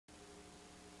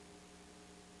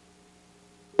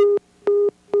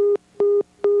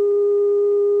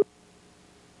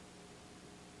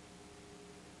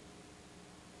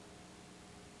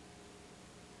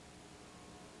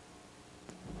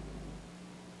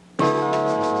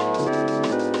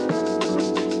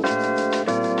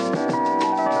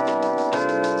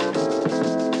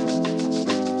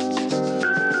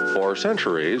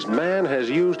centuries, man has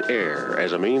used air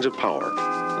as a means of power.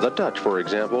 The Dutch, for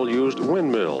example, used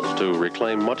windmills to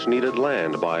reclaim much-needed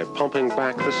land by pumping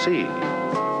back the sea.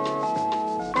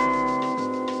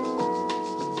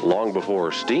 Long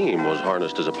before steam was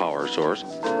harnessed as a power source,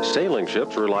 sailing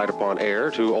ships relied upon air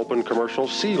to open commercial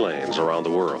sea lanes around the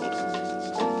world.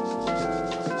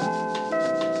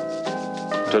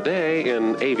 Today,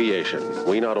 in aviation,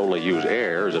 we not only use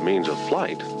air as a means of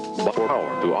flight, but for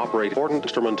power to operate important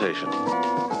instrumentation.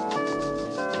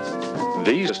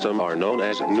 These systems are known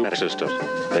as pneumatic systems.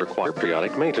 They require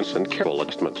periodic maintenance and careful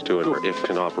adjustments to ensure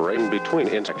efficient operation between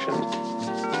inspections.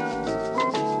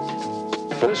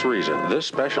 For this reason, this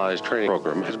specialized training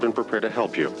program has been prepared to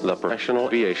help you, the professional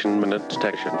aviation maintenance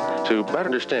technician, to better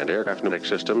understand aircraft pneumatic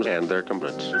systems and their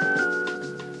components.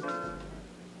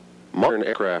 Modern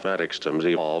aircraft pneumatic systems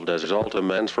evolved as a result of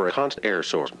demands for a constant air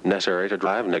source necessary to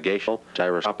drive navigational,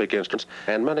 gyroscopic instruments,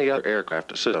 and many other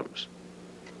aircraft systems.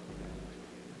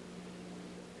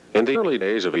 In the early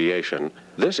days of aviation,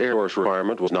 this air source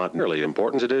requirement was not nearly as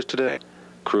important as it is today.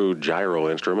 Crude gyro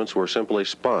instruments were simply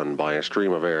spun by a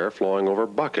stream of air flowing over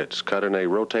buckets cut in a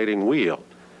rotating wheel.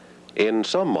 In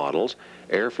some models,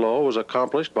 airflow was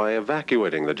accomplished by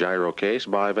evacuating the gyro case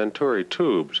by venturi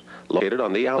tubes located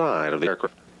on the outside of the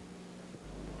aircraft.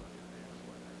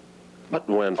 But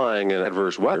when flying in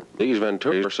adverse weather, these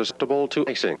venturi are susceptible to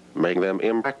icing, making them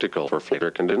impractical for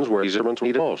flight conditions where these instruments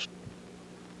needed most.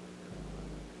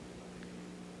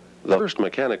 The first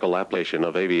mechanical application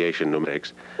of aviation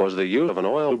pneumatics was the use of an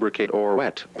oil lubricant or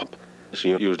wet pump. This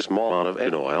used a small amount of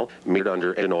engine oil metered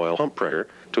under engine oil pump pressure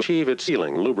to achieve its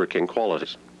sealing lubricant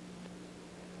qualities.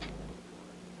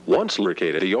 Once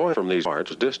lubricated, the oil from these parts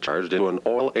was discharged into an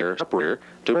oil-air separator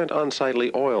to prevent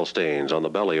unsightly oil stains on the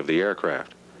belly of the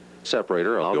aircraft. The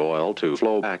separator allowed the oil to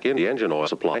flow back into the engine oil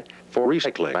supply for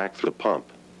recycling back through the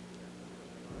pump.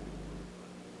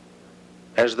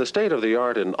 As the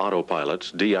state-of-the-art in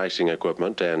autopilots, de-icing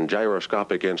equipment, and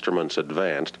gyroscopic instruments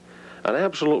advanced, an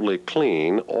absolutely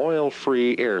clean,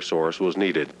 oil-free air source was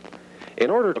needed.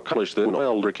 In order to accomplish the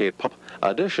oil lubricate pump,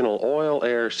 additional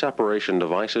oil-air separation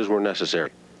devices were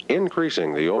necessary,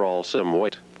 increasing the overall system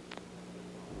weight.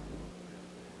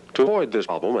 To avoid this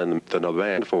problem and the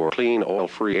demand for clean,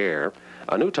 oil-free air,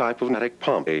 a new type of pneumatic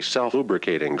pump, a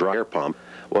self-lubricating dry air pump,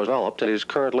 was developed and is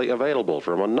currently available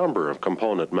from a number of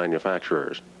component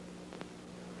manufacturers.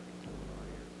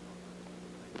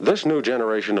 This new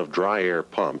generation of dry air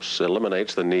pumps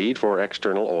eliminates the need for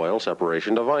external oil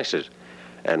separation devices,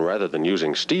 and rather than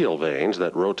using steel vanes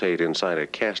that rotate inside a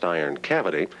cast iron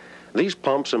cavity, these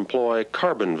pumps employ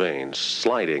carbon vanes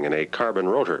sliding in a carbon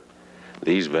rotor.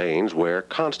 These vanes wear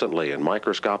constantly in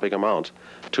microscopic amounts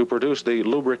to produce the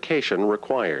lubrication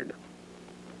required.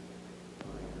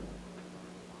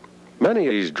 Many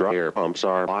of these dry air pumps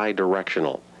are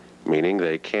bidirectional, meaning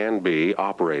they can be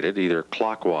operated either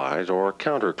clockwise or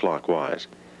counterclockwise.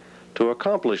 To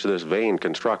accomplish this vane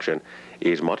construction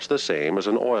is much the same as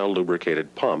an oil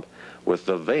lubricated pump, with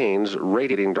the vanes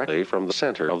radiating directly from the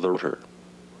center of the rotor.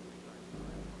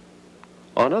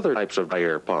 On other types of dry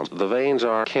air pumps, the vanes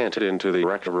are canted into the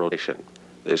direction of rotation.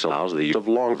 This allows the use of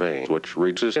long vanes, which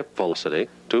reduces tip velocity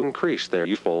to increase their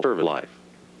useful service life.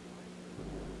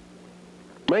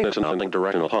 Maintenance of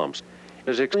directional pumps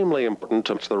is extremely important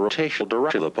to match the rotational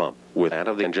direction of the pump with that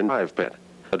of the engine drive pad.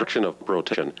 The direction of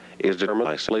rotation is determined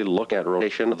by simply looking at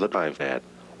rotation of the drive pad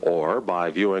or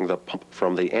by viewing the pump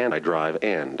from the anti-drive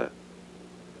end.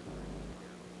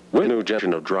 With the new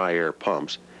generation of dry air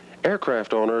pumps,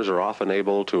 aircraft owners are often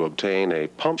able to obtain a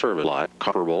pump service life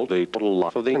comparable to the total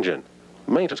life of the engine.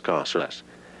 Maintenance costs are less,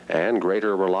 and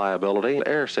greater reliability and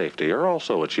air safety are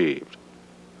also achieved.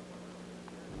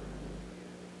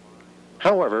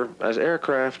 However, as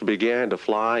aircraft began to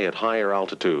fly at higher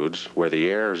altitudes where the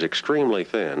air is extremely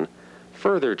thin,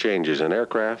 further changes in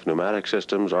aircraft pneumatic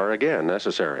systems are again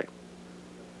necessary.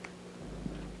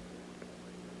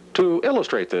 To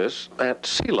illustrate this, at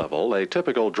sea level, a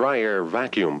typical dry air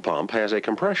vacuum pump has a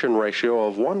compression ratio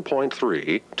of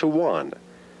 1.3 to 1.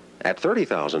 At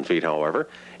 30,000 feet, however,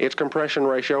 its compression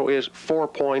ratio is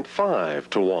 4.5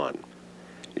 to 1.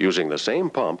 Using the same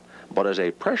pump, but as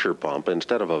a pressure pump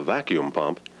instead of a vacuum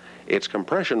pump, its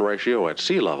compression ratio at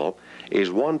sea level is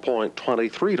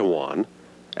 1.23 to 1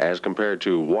 as compared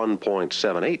to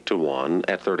 1.78 to 1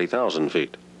 at 30,000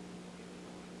 feet.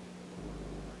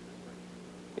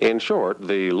 In short,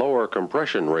 the lower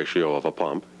compression ratio of a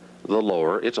pump, the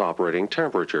lower its operating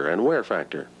temperature and wear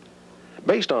factor.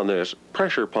 Based on this,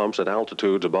 pressure pumps at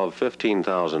altitudes above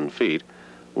 15,000 feet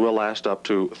will last up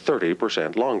to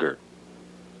 30% longer.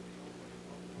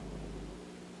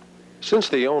 Since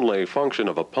the only function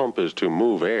of a pump is to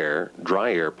move air,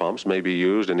 dry air pumps may be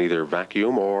used in either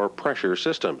vacuum or pressure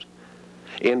systems.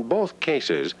 In both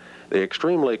cases, the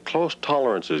extremely close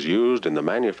tolerances used in the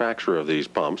manufacture of these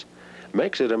pumps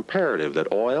makes it imperative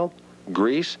that oil,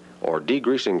 grease, or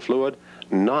degreasing fluid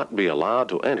not be allowed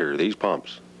to enter these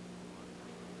pumps.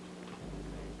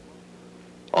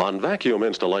 On vacuum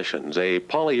installations, a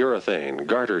polyurethane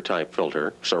garter-type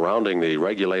filter surrounding the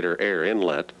regulator air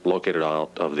inlet located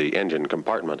out of the engine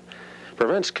compartment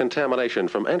prevents contamination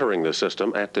from entering the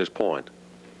system at this point.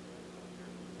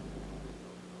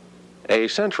 A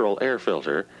central air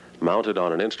filter mounted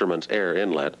on an instrument's air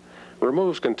inlet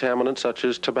removes contaminants such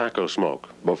as tobacco smoke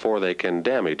before they can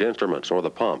damage instruments or the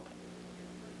pump.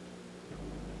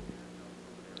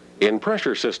 In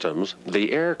pressure systems,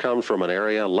 the air comes from an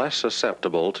area less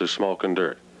susceptible to smoke and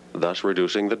dirt, thus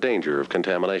reducing the danger of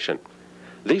contamination.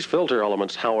 These filter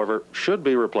elements, however, should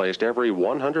be replaced every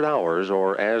 100 hours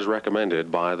or as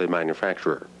recommended by the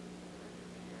manufacturer.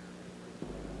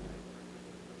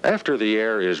 After the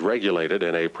air is regulated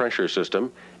in a pressure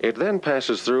system, it then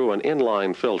passes through an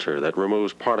inline filter that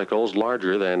removes particles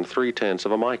larger than 0.3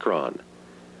 of a micron.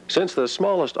 Since the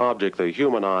smallest object the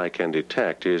human eye can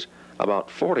detect is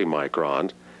about 40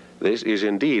 microns, this is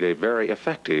indeed a very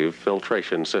effective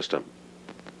filtration system.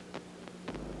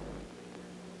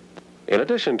 In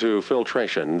addition to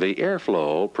filtration, the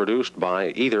airflow produced by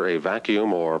either a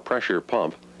vacuum or pressure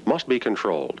pump must be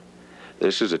controlled.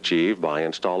 This is achieved by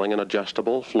installing an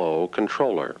adjustable flow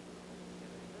controller.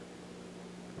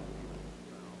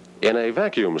 In a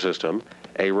vacuum system,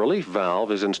 a relief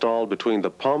valve is installed between the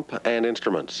pump and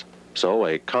instruments, so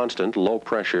a constant low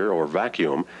pressure or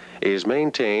vacuum is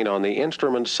maintained on the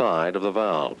instrument side of the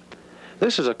valve.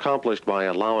 This is accomplished by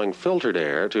allowing filtered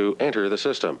air to enter the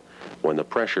system when the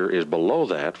pressure is below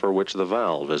that for which the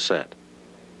valve is set.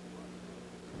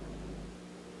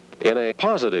 In a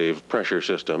positive pressure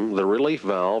system, the relief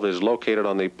valve is located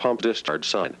on the pump discharge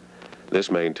side.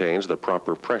 This maintains the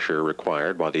proper pressure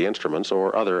required by the instruments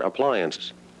or other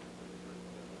appliances.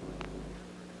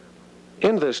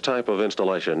 In this type of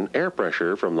installation, air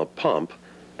pressure from the pump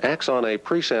acts on a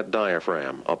preset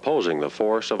diaphragm, opposing the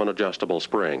force of an adjustable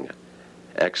spring.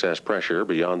 Excess pressure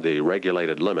beyond the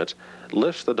regulated limits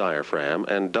lifts the diaphragm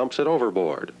and dumps it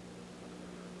overboard.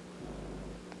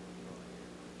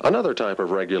 Another type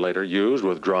of regulator used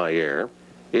with dry air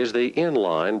is the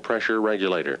inline pressure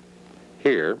regulator.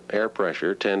 Here, air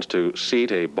pressure tends to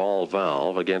seat a ball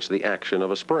valve against the action of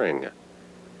a spring.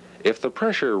 If the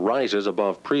pressure rises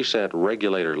above preset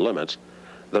regulator limits,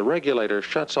 the regulator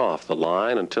shuts off the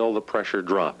line until the pressure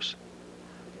drops.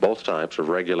 Both types of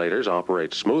regulators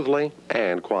operate smoothly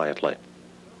and quietly.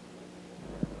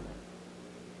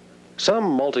 Some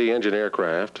multi-engine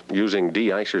aircraft using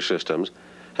de-icer systems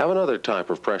have another type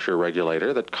of pressure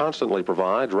regulator that constantly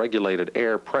provides regulated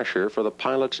air pressure for the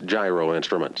pilot's gyro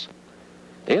instruments.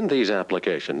 In these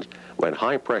applications, when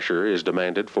high pressure is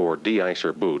demanded for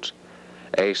de-icer boots,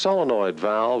 a solenoid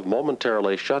valve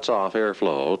momentarily shuts off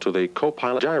airflow to the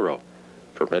co-pilot gyro,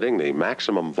 permitting the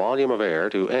maximum volume of air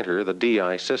to enter the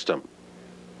de-ice system.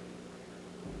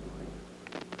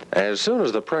 As soon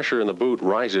as the pressure in the boot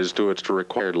rises to its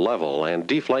required level and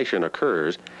deflation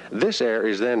occurs, this air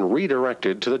is then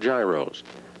redirected to the gyros.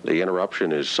 The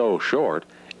interruption is so short,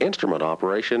 instrument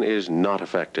operation is not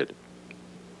affected.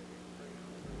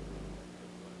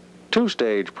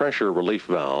 Two-stage pressure relief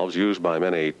valves used by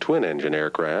many twin-engine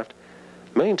aircraft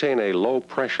maintain a low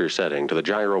pressure setting to the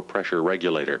gyro pressure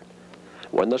regulator.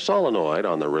 When the solenoid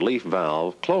on the relief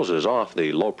valve closes off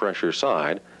the low pressure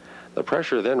side, the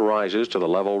pressure then rises to the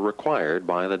level required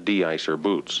by the de-icer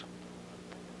boots.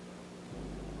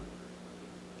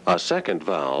 A second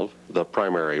valve, the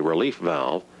primary relief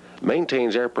valve,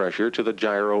 maintains air pressure to the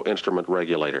gyro instrument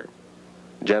regulator.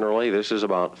 Generally, this is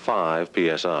about 5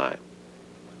 psi.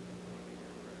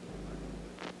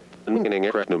 Maintaining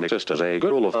aircraft pneumatic systems, a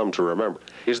good rule of thumb to remember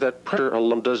is that pressure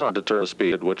alone does not determine the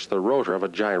speed at which the rotor of a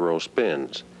gyro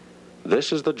spins.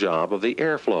 This is the job of the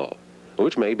airflow,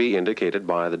 which may be indicated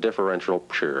by the differential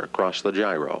pressure across the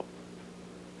gyro.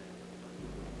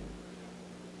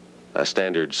 A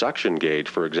standard suction gauge,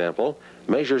 for example,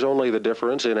 measures only the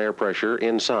difference in air pressure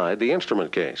inside the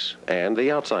instrument case and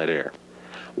the outside air.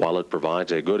 While it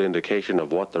provides a good indication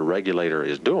of what the regulator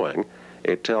is doing,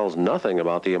 it tells nothing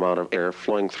about the amount of air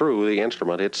flowing through the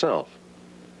instrument itself.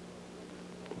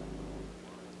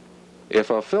 If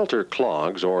a filter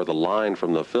clogs or the line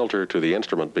from the filter to the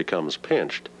instrument becomes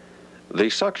pinched, the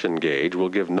suction gauge will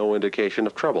give no indication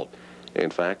of trouble. In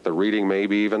fact, the reading may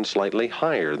be even slightly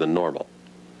higher than normal.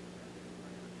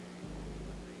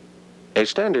 A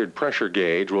standard pressure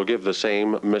gauge will give the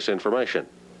same misinformation.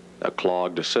 A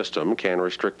clogged system can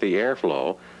restrict the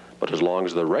airflow, but as long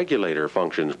as the regulator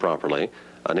functions properly,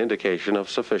 an indication of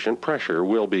sufficient pressure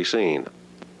will be seen.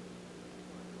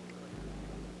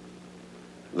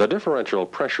 The differential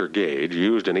pressure gauge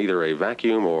used in either a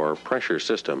vacuum or pressure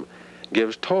system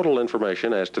gives total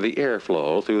information as to the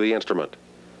airflow through the instrument.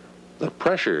 The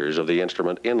pressures of the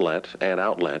instrument inlet and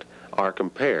outlet are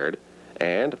compared,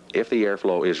 and if the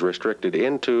airflow is restricted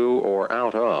into or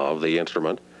out of the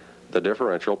instrument, the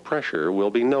differential pressure will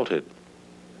be noted.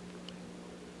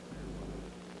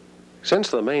 Since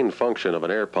the main function of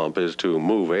an air pump is to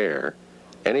move air,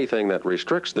 anything that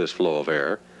restricts this flow of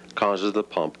air causes the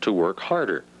pump to work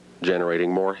harder,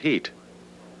 generating more heat.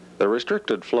 The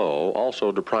restricted flow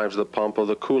also deprives the pump of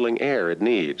the cooling air it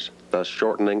needs, thus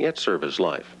shortening its service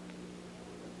life.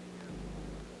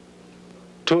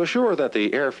 To assure that the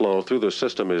airflow through the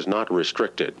system is not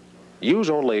restricted, use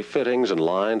only fittings and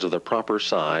lines of the proper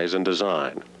size and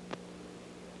design.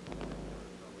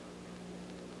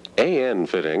 AN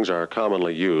fittings are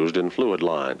commonly used in fluid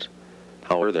lines.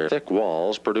 However, their thick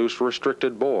walls produce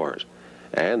restricted bores,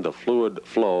 and the fluid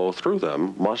flow through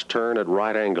them must turn at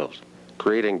right angles,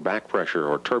 creating back pressure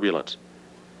or turbulence.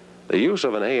 The use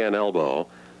of an AN elbow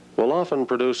will often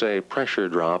produce a pressure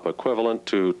drop equivalent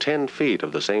to 10 feet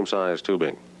of the same size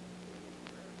tubing.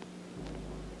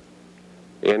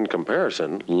 In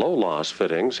comparison, low-loss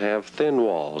fittings have thin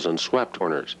walls and swept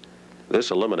corners.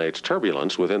 This eliminates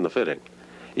turbulence within the fitting.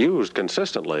 Used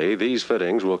consistently, these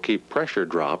fittings will keep pressure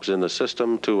drops in the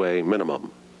system to a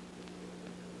minimum.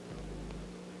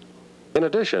 In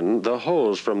addition, the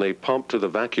hose from the pump to the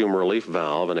vacuum relief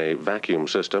valve in a vacuum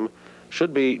system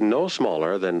should be no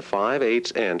smaller than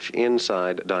 5/8 inch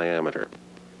inside diameter.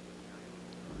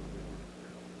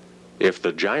 If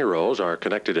the gyros are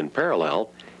connected in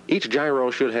parallel, each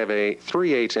gyro should have a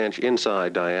 3/8 inch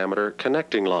inside diameter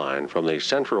connecting line from the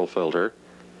central filter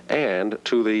and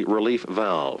to the relief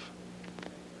valve.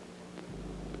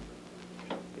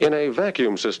 In a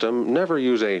vacuum system, never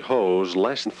use a hose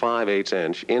less than 5/8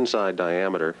 inch inside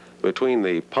diameter between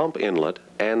the pump inlet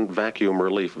and vacuum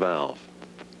relief valve.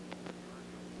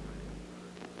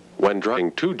 When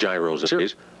drawing two gyros in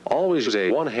series, always use a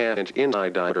 1/2 inch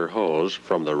inside diameter hose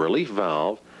from the relief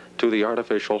valve to the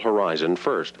artificial horizon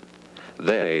first,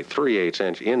 then a 3/8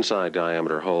 inch inside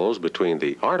diameter hose between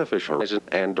the artificial horizon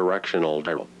and directional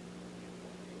gyro.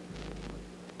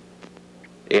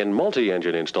 In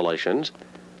multi-engine installations,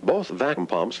 both vacuum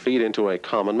pumps feed into a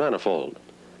common manifold.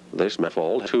 This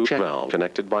manifold has two check valves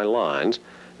connected by lines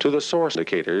to the source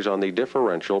indicators on the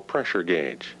differential pressure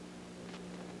gauge.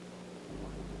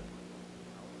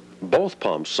 Both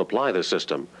pumps supply the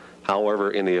system.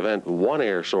 However, in the event one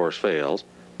air source fails,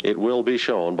 it will be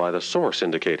shown by the source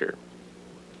indicator.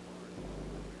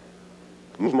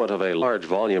 Movement of a large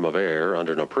volume of air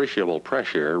under an appreciable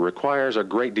pressure requires a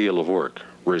great deal of work,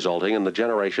 resulting in the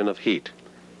generation of heat.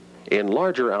 In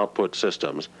larger output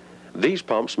systems, these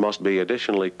pumps must be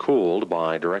additionally cooled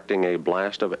by directing a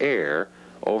blast of air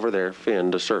over their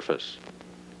finned surface.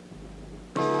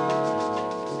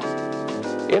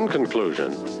 In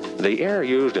conclusion, the air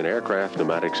used in aircraft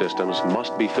pneumatic systems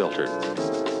must be filtered.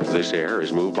 This air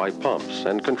is moved by pumps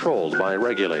and controlled by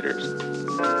regulators.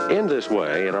 In this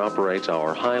way, it operates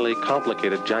our highly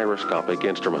complicated gyroscopic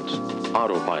instruments,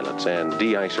 autopilots, and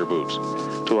de-icer boots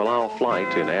to allow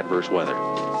flight in adverse weather.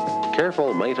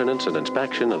 Careful maintenance and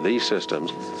inspection of these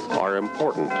systems are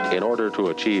important in order to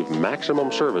achieve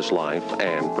maximum service life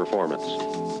and performance.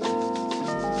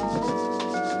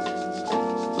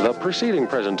 The preceding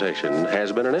presentation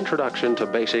has been an introduction to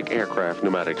basic aircraft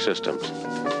pneumatic systems.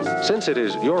 Since it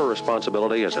is your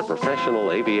responsibility as a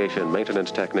professional aviation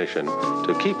maintenance technician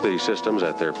to keep these systems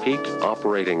at their peak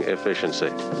operating efficiency.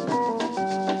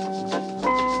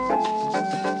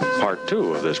 Part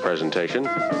 2 of this presentation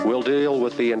will deal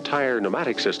with the entire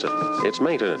pneumatic system, its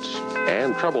maintenance,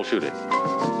 and troubleshooting.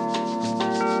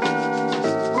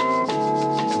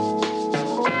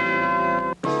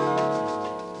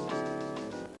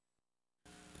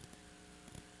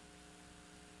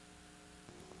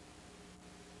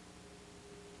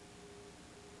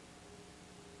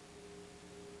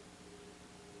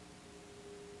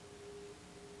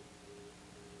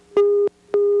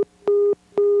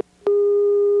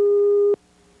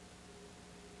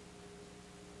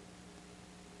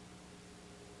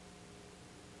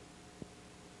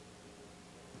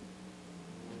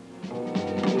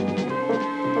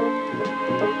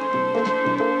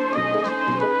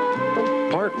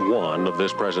 Part 1 of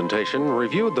this presentation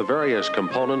reviewed the various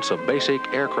components of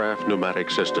basic aircraft pneumatic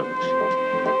systems.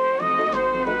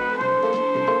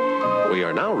 We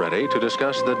are now ready to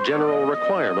discuss the general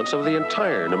requirements of the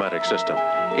entire pneumatic system,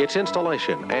 its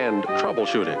installation and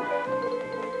troubleshooting.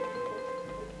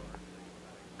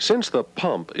 Since the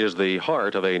pump is the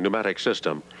heart of a pneumatic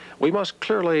system, we must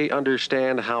clearly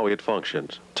understand how it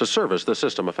functions to service the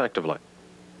system effectively.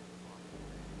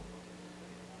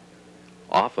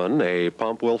 Often, a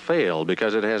pump will fail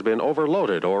because it has been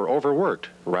overloaded or overworked,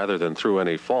 rather than through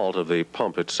any fault of the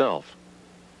pump itself.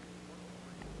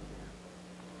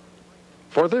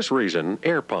 For this reason,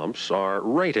 air pumps are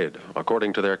rated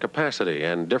according to their capacity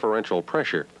and differential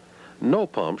pressure. No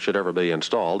pump should ever be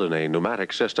installed in a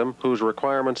pneumatic system whose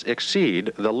requirements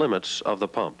exceed the limits of the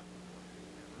pump.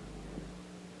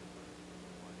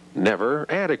 Never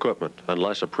add equipment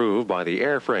unless approved by the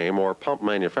airframe or pump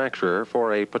manufacturer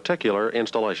for a particular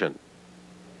installation.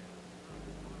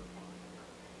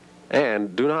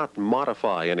 And do not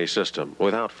modify any system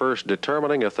without first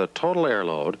determining if the total air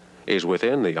load is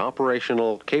within the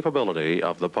operational capability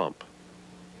of the pump.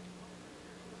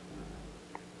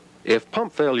 If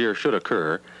pump failure should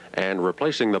occur and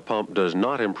replacing the pump does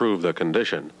not improve the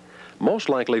condition, most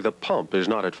likely the pump is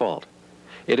not at fault.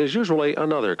 It is usually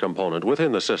another component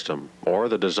within the system or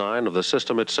the design of the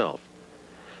system itself.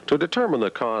 To determine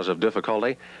the cause of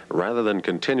difficulty, rather than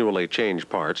continually change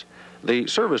parts, the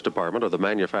service department of the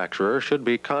manufacturer should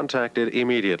be contacted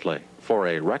immediately for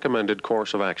a recommended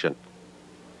course of action.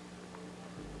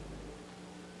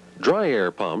 Dry air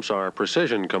pumps are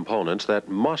precision components that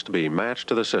must be matched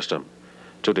to the system.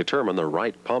 To determine the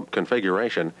right pump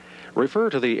configuration,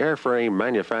 refer to the airframe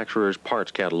manufacturer's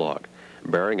parts catalog,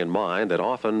 bearing in mind that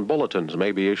often bulletins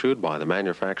may be issued by the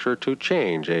manufacturer to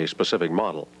change a specific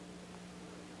model.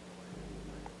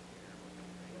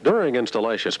 During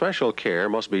installation, special care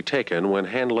must be taken when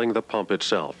handling the pump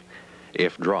itself.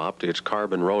 If dropped, its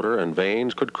carbon rotor and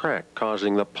vanes could crack,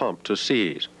 causing the pump to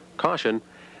seize. Caution: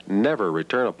 never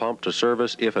return a pump to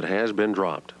service if it has been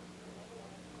dropped.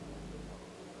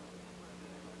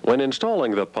 When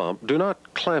installing the pump, do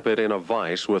not clamp it in a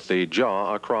vise with the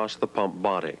jaw across the pump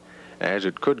body, as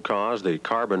it could cause the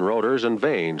carbon rotors and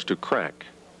vanes to crack.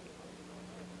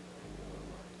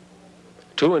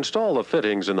 To install the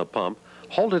fittings in the pump,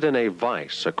 hold it in a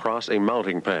vise across a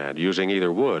mounting pad using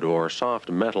either wood or soft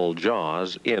metal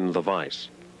jaws in the vise.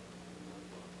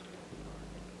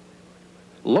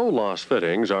 Low-loss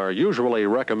fittings are usually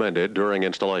recommended during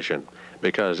installation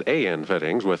because AN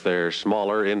fittings, with their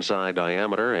smaller inside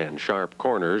diameter and sharp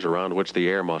corners around which the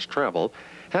air must travel,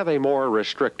 have a more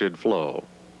restricted flow.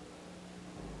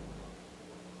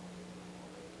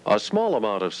 A small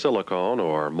amount of silicone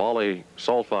or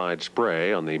moly-sulfide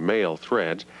spray on the male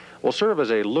threads will serve as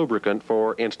a lubricant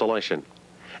for installation.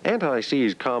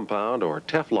 Anti-seize compound or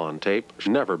Teflon tape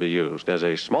should never be used, as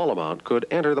a small amount could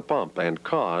enter the pump and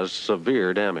cause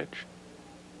severe damage.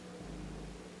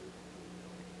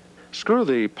 Screw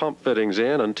the pump fittings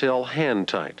in until hand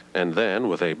tight, and then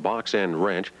with a box end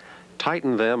wrench,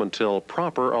 tighten them until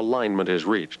proper alignment is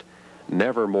reached,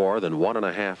 never more than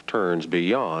 1.5 turns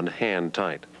beyond hand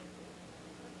tight.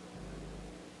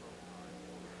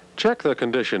 Check the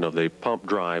condition of the pump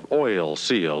drive oil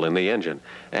seal in the engine,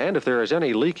 and if there is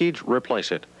any leakage,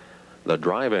 replace it. The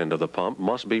drive end of the pump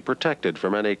must be protected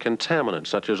from any contaminants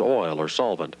such as oil or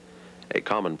solvent. A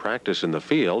common practice in the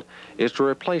field is to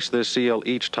replace this seal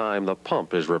each time the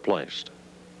pump is replaced.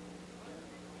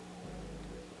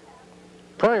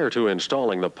 Prior to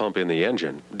installing the pump in the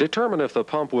engine, determine if the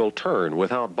pump will turn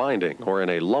without binding or in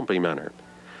a lumpy manner.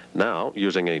 Now,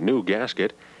 using a new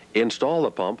gasket, install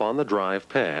the pump on the drive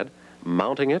pad,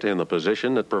 mounting it in the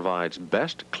position that provides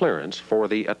best clearance for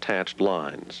the attached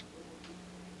lines.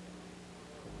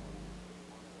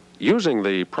 Using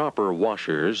the proper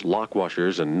washers, lock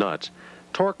washers, and nuts,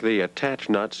 torque the attached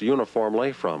nuts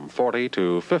uniformly from 40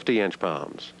 to 50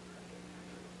 inch-pounds.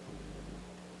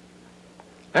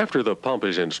 After the pump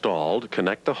is installed,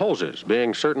 connect the hoses,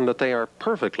 being certain that they are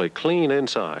perfectly clean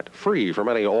inside, free from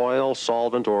any oil,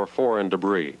 solvent, or foreign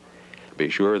debris. Be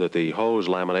sure that the hose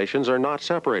laminations are not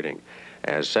separating,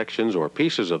 as sections or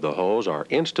pieces of the hose are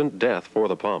instant death for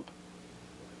the pump.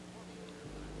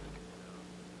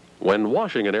 When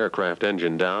washing an aircraft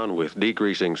engine down with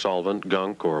degreasing solvent,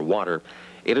 gunk, or water,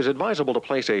 it is advisable to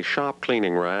place a shop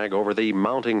cleaning rag over the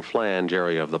mounting flange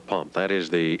area of the pump, that is,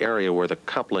 the area where the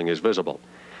coupling is visible.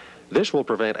 This will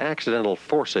prevent accidental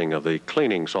forcing of the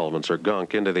cleaning solvents or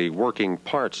gunk into the working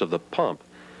parts of the pump,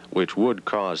 which would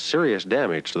cause serious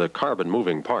damage to the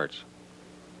carbon-moving parts.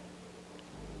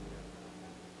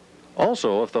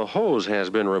 Also, if the hose has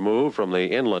been removed from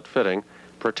the inlet fitting,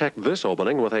 protect this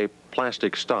opening with a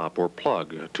plastic stop or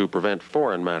plug to prevent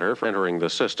foreign matter from entering the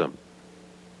system.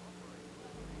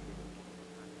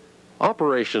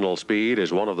 Operational speed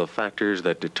is one of the factors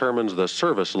that determines the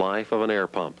service life of an air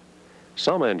pump.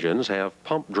 Some engines have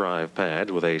pump drive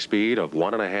pads with a speed of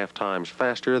 1.5 times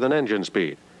faster than engine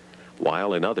speed,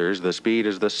 while in others the speed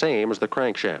is the same as the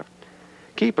crankshaft.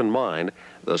 Keep in mind,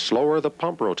 the slower the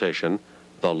pump rotation,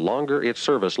 the longer its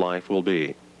service life will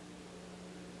be.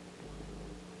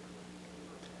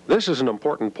 This is an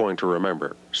important point to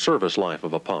remember. Service life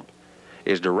of a pump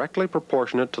is directly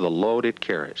proportionate to the load it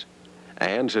carries.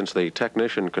 And since the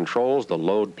technician controls the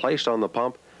load placed on the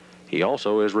pump, he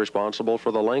also is responsible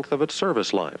for the length of its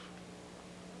service life.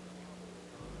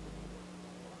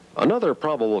 Another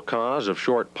probable cause of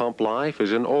short pump life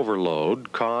is an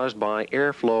overload caused by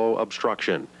airflow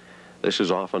obstruction. This is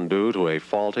often due to a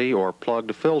faulty or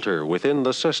plugged filter within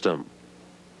the system.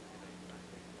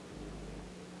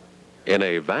 In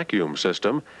a vacuum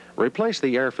system, replace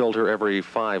the air filter every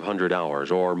 500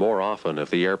 hours or more often if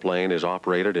the airplane is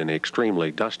operated in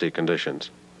extremely dusty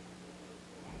conditions.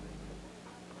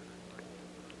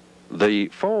 The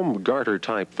foam garter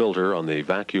type filter on the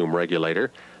vacuum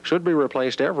regulator should be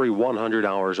replaced every 100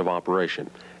 hours of operation,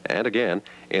 and again,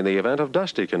 in the event of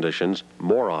dusty conditions,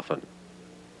 more often.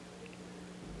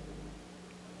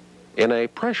 In a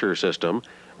pressure system,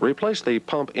 replace the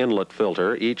pump inlet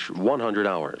filter each 100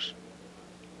 hours.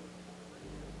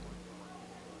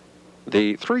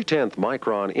 The 3/10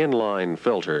 micron inline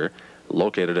filter,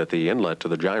 located at the inlet to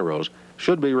the gyros,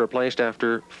 should be replaced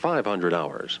after 500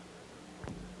 hours.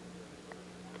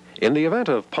 In the event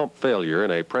of pump failure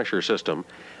in a pressure system,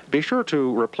 be sure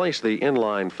to replace the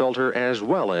inline filter as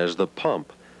well as the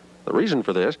pump. The reason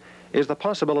for this is the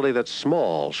possibility that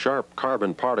small, sharp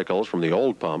carbon particles from the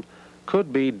old pump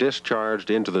could be discharged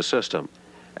into the system,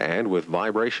 and with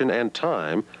vibration and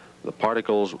time, the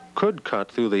particles could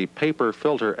cut through the paper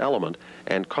filter element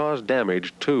and cause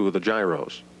damage to the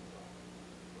gyros.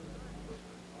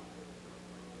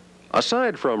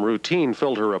 Aside from routine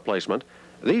filter replacement,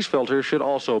 these filters should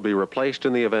also be replaced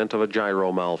in the event of a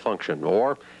gyro malfunction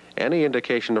or any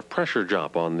indication of pressure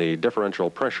drop on the differential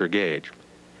pressure gauge.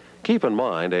 Keep in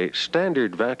mind, a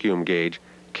standard vacuum gauge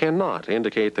cannot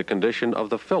indicate the condition of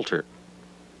the filter.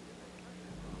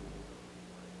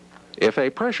 If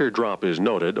a pressure drop is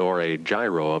noted or a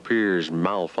gyro appears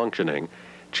malfunctioning,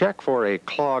 check for a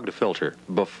clogged filter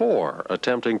before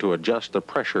attempting to adjust the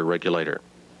pressure regulator.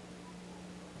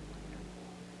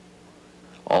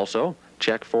 Also,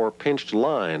 check for pinched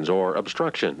lines or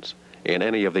obstructions in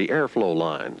any of the airflow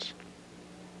lines.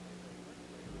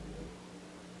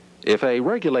 If a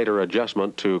regulator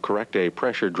adjustment to correct a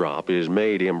pressure drop is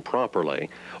made improperly,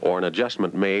 or an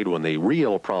adjustment made when the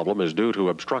real problem is due to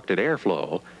obstructed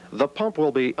airflow, the pump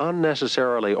will be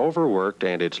unnecessarily overworked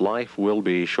and its life will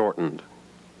be shortened.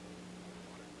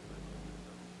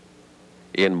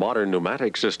 In modern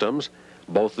pneumatic systems,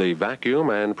 both the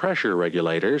vacuum and pressure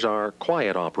regulators are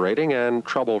quiet operating and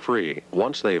trouble-free.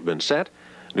 Once they've been set,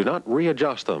 do not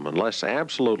readjust them unless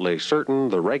absolutely certain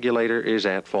the regulator is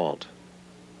at fault.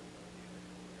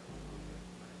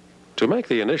 To make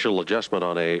the initial adjustment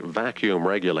on a vacuum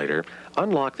regulator,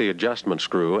 unlock the adjustment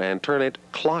screw and turn it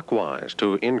clockwise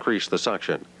to increase the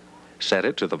suction. Set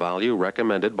it to the value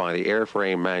recommended by the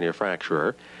airframe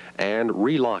manufacturer and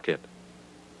relock it.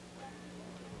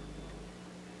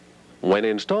 When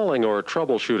installing or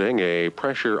troubleshooting a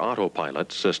pressure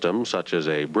autopilot system such as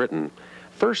a Britain,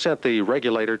 first set the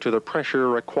regulator to the pressure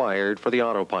required for the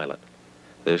autopilot.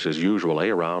 This is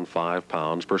usually around 5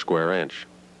 pounds per square inch.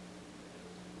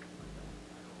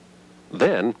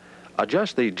 Then,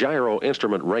 adjust the gyro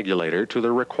instrument regulator to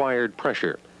the required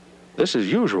pressure. This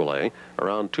is usually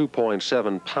around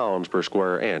 2.7 pounds per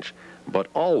square inch, but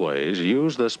always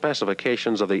use the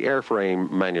specifications of the airframe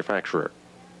manufacturer.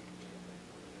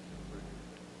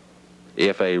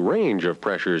 If a range of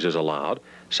pressures is allowed,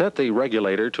 set the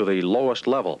regulator to the lowest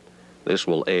level. This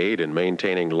will aid in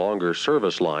maintaining longer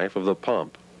service life of the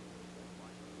pump.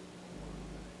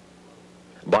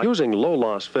 By using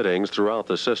low-loss fittings throughout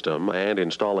the system and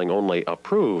installing only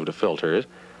approved filters,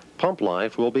 pump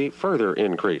life will be further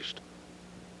increased.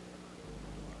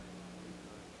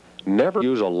 Never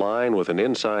use a line with an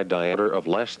inside diameter of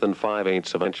less than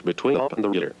 5/8 of an inch between the pump and the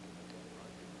regulator.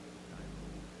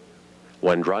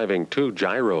 When driving 2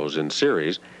 gyros in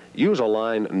series, use a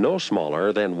line no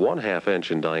smaller than 1/2 inch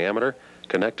in diameter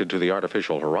connected to the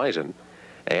artificial horizon,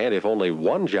 and if only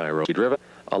 1 gyro is driven,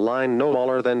 a line no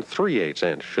smaller than 3/8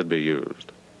 inch should be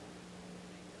used.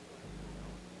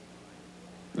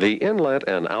 The inlet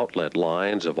and outlet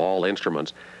lines of all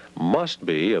instruments must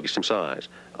be of the same size,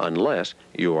 unless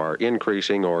you are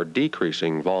increasing or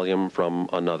decreasing volume from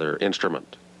another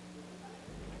instrument.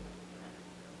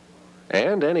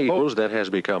 And any hose that has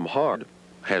become hard,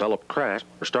 has developed cracks,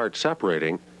 or starts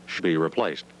separating should be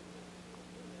replaced.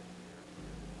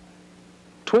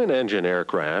 Twin-engine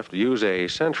aircraft use a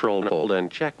central hold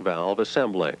and check valve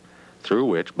assembly, through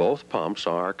which both pumps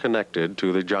are connected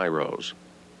to the gyros.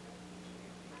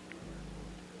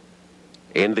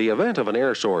 In the event of an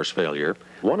air source failure,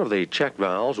 one of the check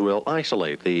valves will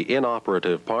isolate the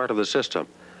inoperative part of the system,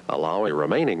 allowing the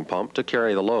remaining pump to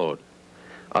carry the load.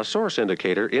 A source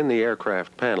indicator in the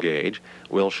aircraft panel gauge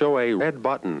will show a red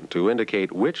button to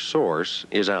indicate which source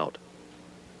is out.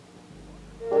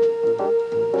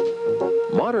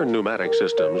 Modern pneumatic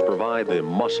systems provide the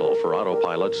muscle for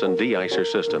autopilots and de-icer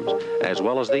systems, as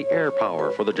well as the air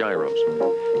power for the gyros.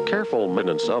 Careful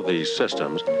maintenance of these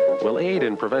systems will aid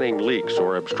in preventing leaks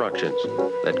or obstructions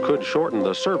that could shorten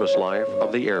the service life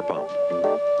of the air pump.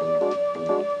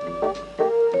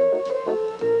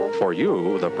 For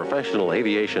you, the professional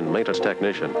aviation maintenance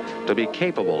technician, to be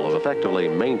capable of effectively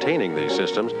maintaining these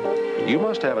systems, you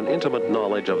must have an intimate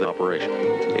knowledge of the operation.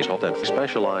 It's hoped that the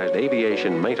specialized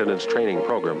aviation maintenance training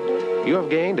program, you have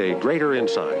gained a greater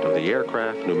insight of the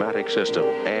aircraft pneumatic system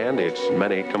and its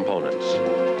many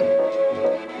components.